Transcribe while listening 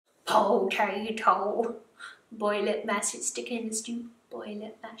Potato. Boil it, mash it, stick it in the stew. Boil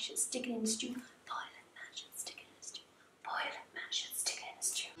it, mash it, stick it in the stew. Boil it, mash it, stick it in the stew. Boil it, mash it, stick it in the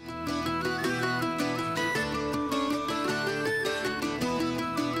stew.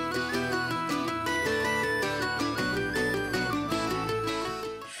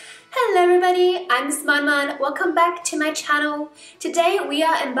 Hello everybody, I'm MonMon. Welcome back to my channel. Today we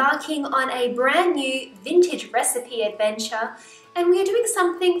are embarking on a brand new vintage recipe adventure, and we are doing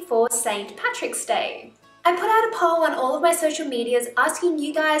something for St. Patrick's Day. I put out a poll on all of my social medias asking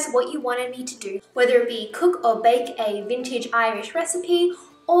you guys what you wanted me to do, whether it be cook or bake a vintage Irish recipe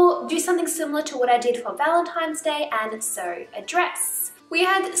or do something similar to what I did for Valentine's Day and sew a dress. We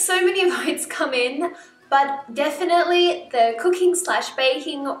had so many votes come in, but definitely the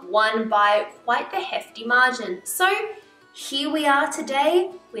cooking/baking won by quite the hefty margin. So here we are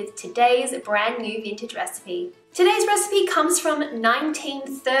today with today's brand new vintage recipe. Today's recipe comes from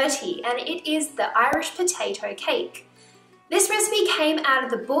 1930 and it is the Irish potato cake. This recipe came out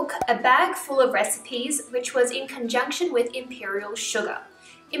of the book A Bag Full of Recipes, which was in conjunction with Imperial Sugar.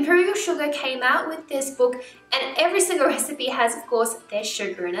 Imperial Sugar came out with this book, and every single recipe has, of course, their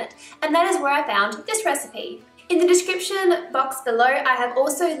sugar in it, and that is where I found this recipe. In the description box below, I have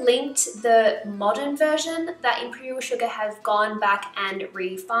also linked the modern version that Imperial Sugar has gone back and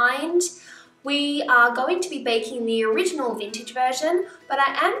refined. We are going to be baking the original vintage version, but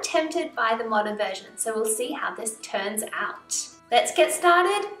I am tempted by the modern version, so we'll see how this turns out. Let's get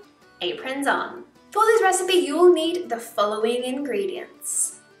started. Aprons on. For this recipe, you will need the following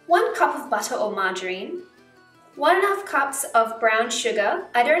ingredients. 1 cup of butter or margarine, 1.5 cups of brown sugar.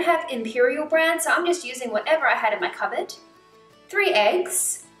 I don't have Imperial brand, so I'm just using whatever I had in my cupboard. 3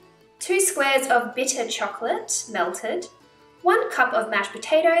 eggs, 2 squares of bitter chocolate, melted, 1 cup of mashed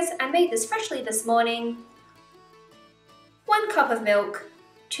potatoes. I made this freshly this morning. 1 cup of milk,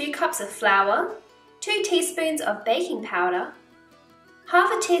 2 cups of flour, 2 teaspoons of baking powder,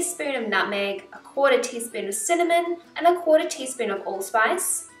 half a teaspoon of nutmeg, 1/4 teaspoon of cinnamon, and 1/4 teaspoon of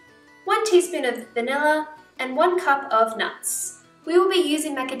allspice, 1 teaspoon of vanilla, and 1 cup of nuts. We will be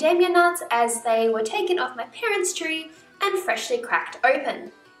using macadamia nuts as they were taken off my parents' tree and freshly cracked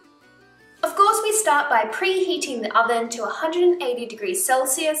open. Of course, we start by preheating the oven to 180 degrees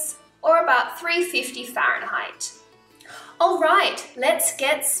Celsius or about 350 Fahrenheit. Alright, let's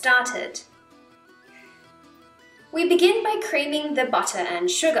get started. We begin by creaming the butter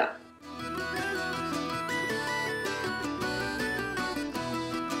and sugar.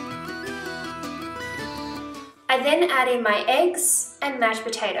 I then add in my eggs and mashed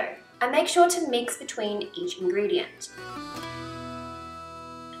potato. I make sure to mix between each ingredient.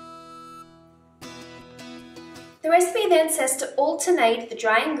 The recipe then says to alternate the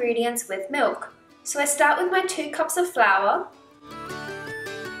dry ingredients with milk. So I start with my 2 cups of flour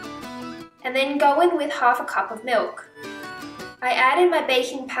and then go in with half a cup of milk. I add in my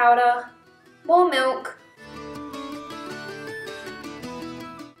baking powder, more milk,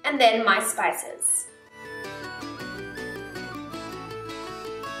 and then my spices.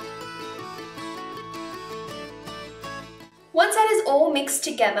 Once that is all mixed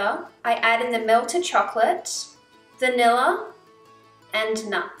together, I add in the melted chocolate, vanilla, and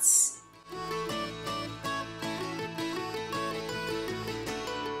nuts.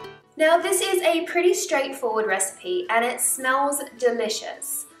 Now this is a pretty straightforward recipe and it smells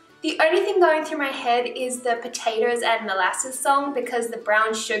delicious. The only thing going through my head is the potatoes and molasses song, because the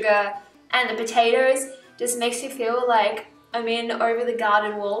brown sugar and the potatoes just makes me feel like I'm in Over the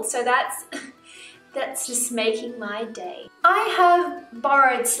Garden Wall, so that's just making my day. I have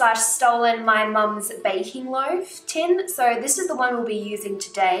borrowed/stolen my mum's baking loaf tin, so this is the one we'll be using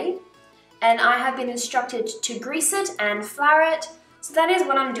today. And I have been instructed to grease it and flour it, so that is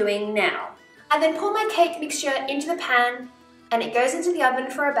what I'm doing now. I then pour my cake mixture into the pan and it goes into the oven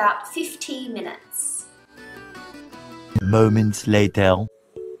for about 50 minutes. Moments later.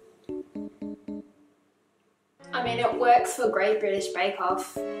 I mean, it works for Great British Bake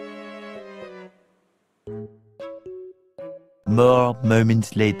Off. More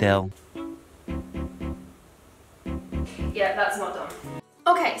moments later. Yeah, that's not done.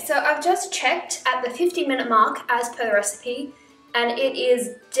 Okay, so I've just checked at the 50-minute mark as per the recipe, and it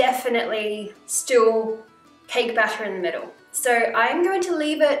is definitely still cake batter in the middle. So I'm going to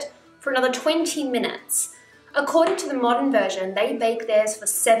leave it for another 20 minutes. According to the modern version, they bake theirs for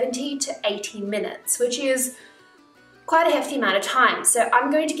 70 to 80 minutes, which is quite a hefty amount of time. So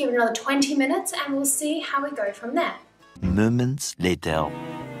I'm going to give it another 20 minutes and we'll see how we go from there. Moments later.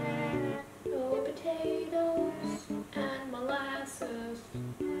 Oh, potatoes and molasses.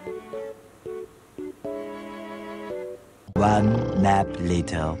 1 nap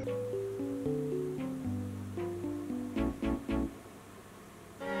later.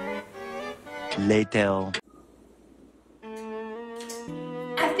 later.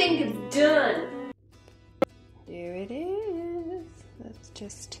 I think it's done. There it is. Let's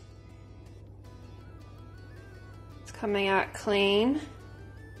just... It's coming out clean,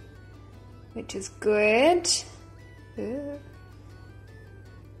 which is good.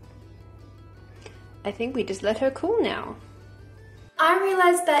 I think we just let her cool now. I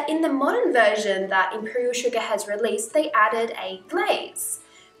realized that in the modern version that Imperial Sugar has released, they added a glaze.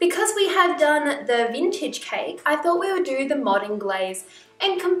 Because we have done the vintage cake, I thought we would do the modern glaze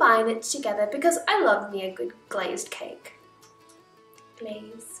and combine it together because I love me a good glazed cake.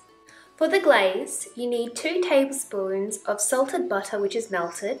 Glaze. For the glaze, you need 2 tablespoons of salted butter which is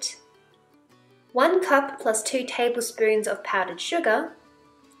melted, 1 cup plus 2 tablespoons of powdered sugar,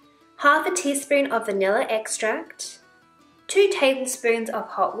 half a teaspoon of vanilla extract, 2 tablespoons of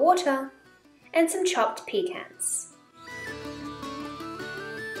hot water, and some chopped pecans.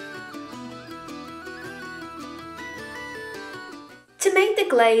 To make the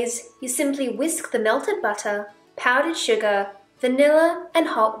glaze, you simply whisk the melted butter, powdered sugar, vanilla, and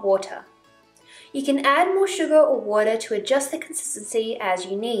hot water. You can add more sugar or water to adjust the consistency as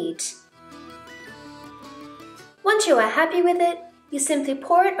you need. Once you are happy with it, you simply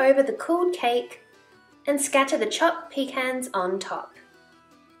pour it over the cooled cake and scatter the chopped pecans on top.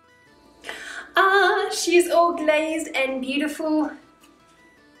 Ah, she's all glazed and beautiful.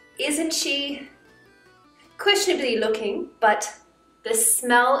 Isn't she? Questionably looking, but the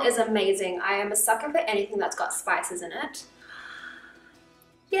smell is amazing. I am a sucker for anything that's got spices in it.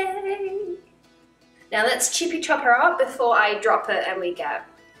 Yay! Now let's chippy chop her up before I drop it and we get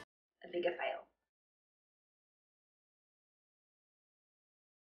a bigger fail.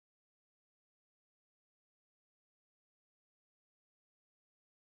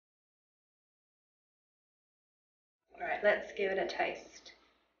 Alright, let's give it a taste.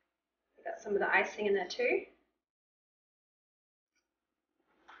 We got some of the icing in there too.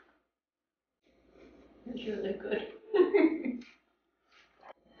 It's really good.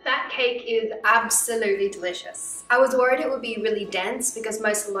 That cake is absolutely delicious. I was worried it would be really dense because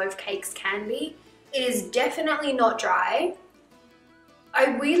most loaf cakes can be. It is definitely not dry.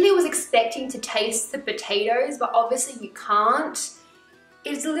 I weirdly was expecting to taste the potatoes, but obviously you can't.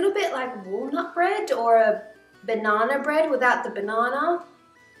 It's a little bit like walnut bread or a banana bread without the banana.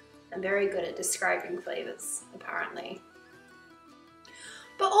 I'm very good at describing flavors, apparently.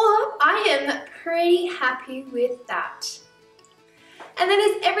 But all up, I am pretty happy with that. And that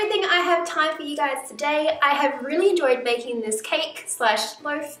is everything I have time for you guys today. I have really enjoyed making this cake slash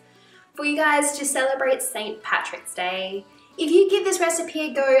loaf for you guys to celebrate St. Patrick's Day. If you give this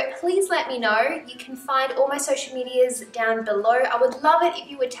recipe a go, please let me know. You can find all my social medias down below. I would love it if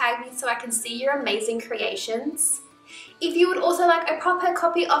you would tag me so I can see your amazing creations. If you would also like a proper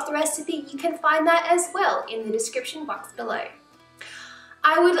copy of the recipe, you can find that as well in the description box below.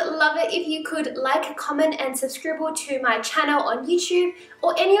 I would love it if you could like, comment and subscribe to my channel on YouTube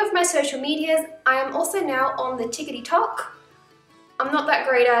or any of my social medias. I am also now on the TikTok. I'm not that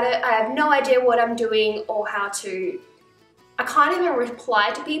great at it. I have no idea what I'm doing or how to... I can't even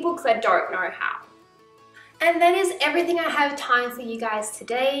reply to people because I don't know how. And that is everything I have time for you guys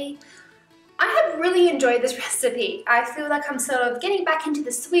today. I have really enjoyed this recipe. I feel like I'm sort of getting back into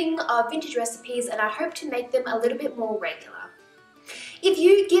the swing of vintage recipes and I hope to make them a little bit more regular. If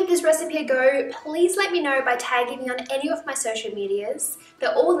you give this recipe a go, please let me know by tagging me on any of my social medias.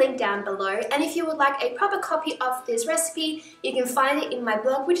 They're all linked down below. And if you would like a proper copy of this recipe, you can find it in my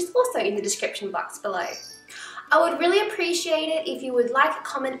blog, which is also in the description box below. I would really appreciate it if you would like,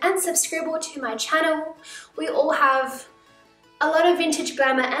 comment and subscribe to my channel. We all have a lot of vintage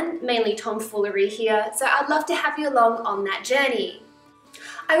glamour and mainly tomfoolery here, so I'd love to have you along on that journey.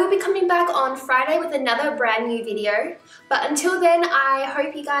 I will be coming back on Friday with another brand new video, but until then, I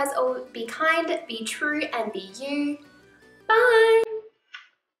hope you guys all be kind, be true, and be you. Bye!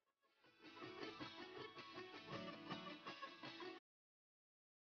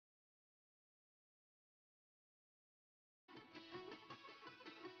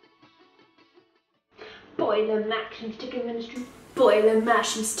 Boil and mash and stick 'em in a stew. Boil and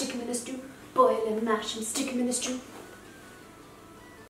mash and stick 'em in a stew. Boil and mash and stick 'em in a stew.